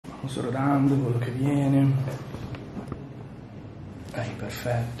sto rodando quello che viene.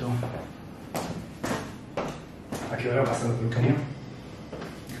 Perfetto. ¿A qué hora pasa la peluquería?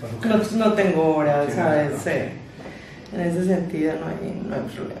 No tengo hora, ¿sabes? Sí. En ese sentido no hay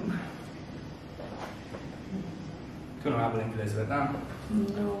problema. Tú no hablas inglés, ¿verdad?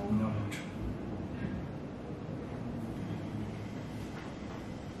 No. No mucho.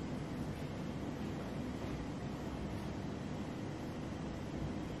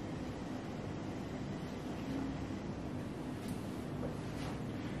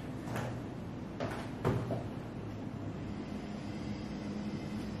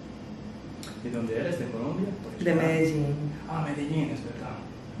 ¿De dónde eres? ¿De Colombia? De Medellín. Ah, Medellín, es verdad.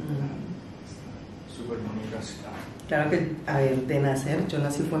 Súper bonita ciudad. Claro que, a ver, de nacer, yo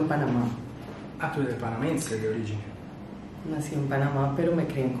nací fue en Panamá. Ah, tú eres panameño de origen. Nací en Panamá, pero me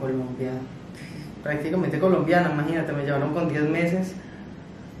crié en Colombia. Prácticamente colombiana, imagínate, me llevaron con 10 meses.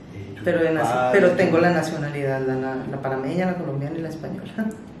 Pero tengo la nacionalidad, la panameña, la colombiana y la española.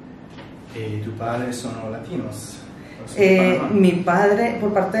 ¿Y tus padres son latinos? Mi padre,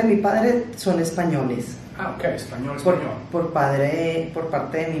 por parte de mi padre, son españoles. Ah, ok, español. Por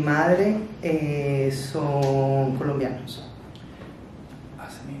parte de mi madre, son colombianos.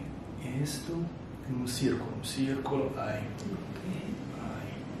 Hazme esto en un círculo, ahí. Okay.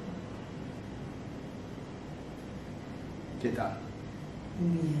 Ahí. ¿Qué tal?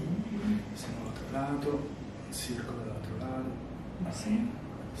 Bien. Hacemos al otro lado, círculo del otro lado. ¿Así?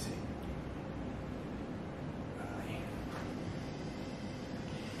 Sí.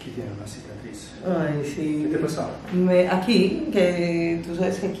 Aquí tiene una cicatriz. Ay, sí. ¿Qué te pasó? Aquí, que tú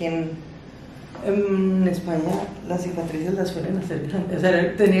sabes que aquí en España las cicatrices las suelen hacer grandes. O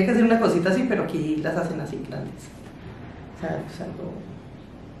sea, tenía que hacer una cosita así, pero aquí las hacen así grandes. O sea, es algo...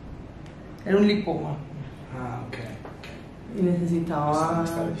 Era un lipoma. Ah, ok. Y necesitaba... Me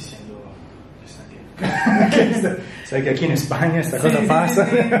estaba diciendo... ¿Sabes que aquí en España esta cosa pasa?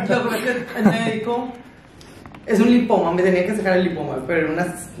 Sí. Lo que el médico... Es un lipoma, me tenía que sacar el lipoma, pero era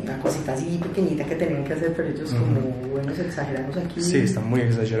una cosita así pequeñita que tenían que hacer, pero ellos como buenos exagerados aquí. Sí, está muy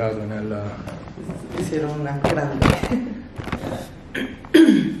exagerado en el... Hicieron una grande.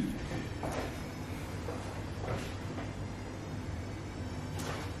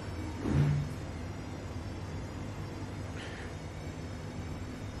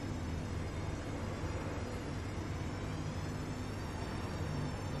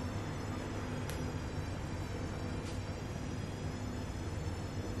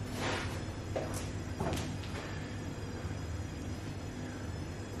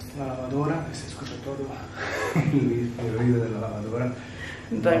 La lavadora, que se escucha todo el ruido de la lavadora.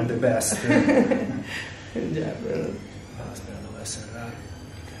 Not the best. Ya, pero... Espera, lo voy a cerrar.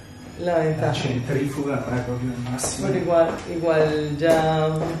 La ventaja. La centrífuga para proprio el máximo. Bueno, igual ya...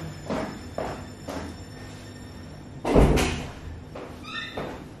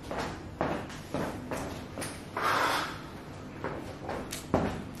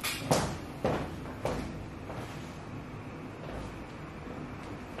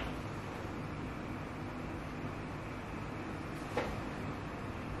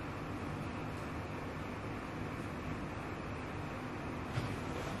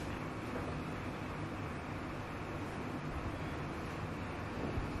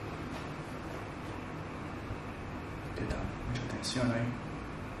 ¿Qué tal? Mucha tensión ahí.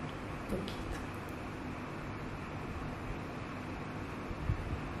 Poquito.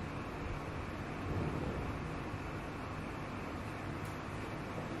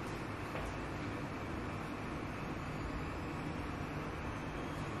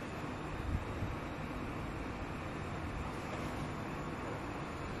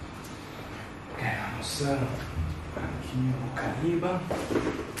 Ok, vamos aquí boca arriba.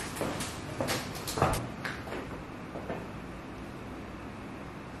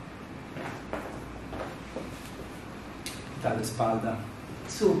 La espalda.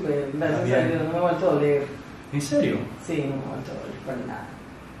 Súper, gracias a Dios, no me ha vuelto a doler. ¿En serio? Sí, no me ha vuelto a doler para nada.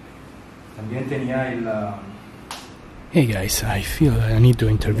 También tenía el... Hey guys, I feel I need to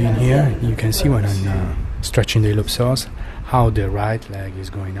intervene here. You can see when I'm stretching the iliopsoas how the right leg is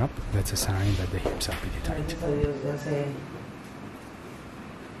going up. That's a sign that the hips are pretty tight. Gracias a Dios, ya sé.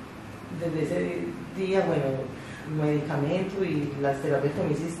 Desde ese día, bueno, medicamento y las terapias que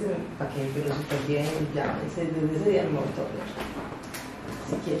me hiciste, para que pero súper bien, ya, desde ese día no me vuelto a doler.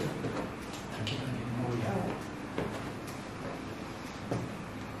 Si quiero. Tranquilo, no voy a...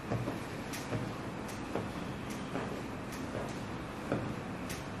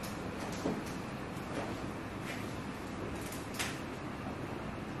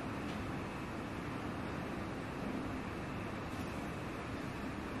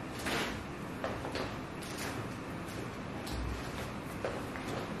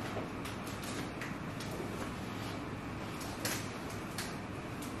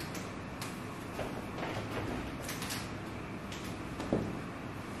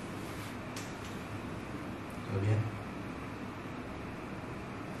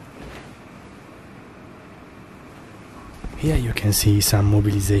 Here you can see some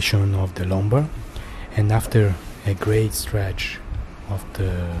mobilization of the lumbar, and after a great stretch of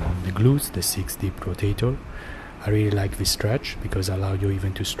the glutes, the 6 deep rotator, I really like this stretch because it allows you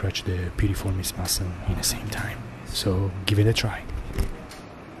even to stretch the piriformis muscle in the same time. So give it a try.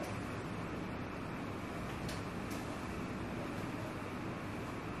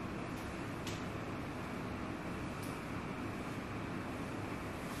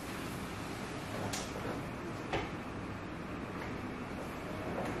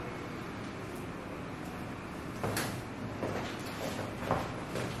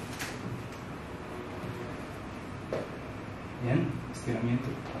 Bien, estiramiento.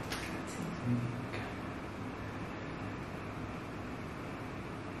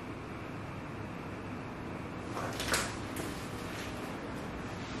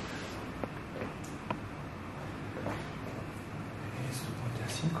 Esto ponte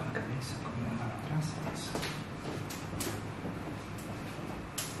así con la cabeza, con la mano atrás. Eso.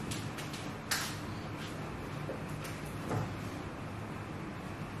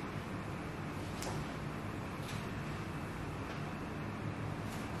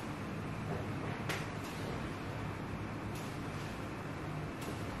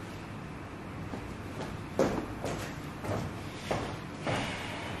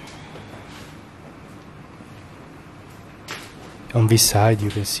 On this side you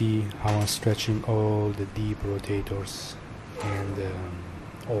can see how I'm stretching all the deep rotators and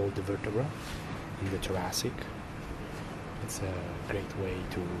all the vertebra in the thoracic. It's a great way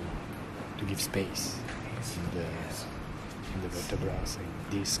to give space in the vertebrae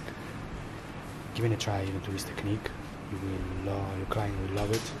and disc. Giving a try even to this technique, your client will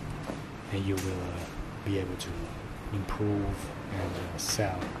love it, and you will be able to improve and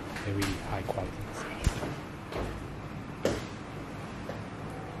sell a really high quality.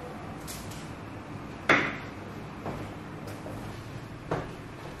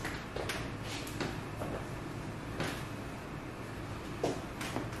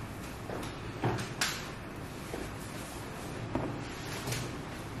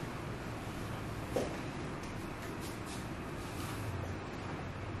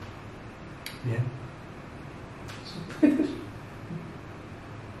 Bien.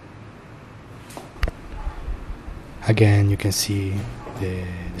 Again, you can see the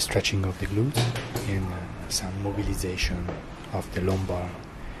stretching of the glutes and some mobilization of the lumbar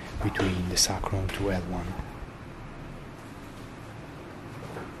between the sacrum to L1.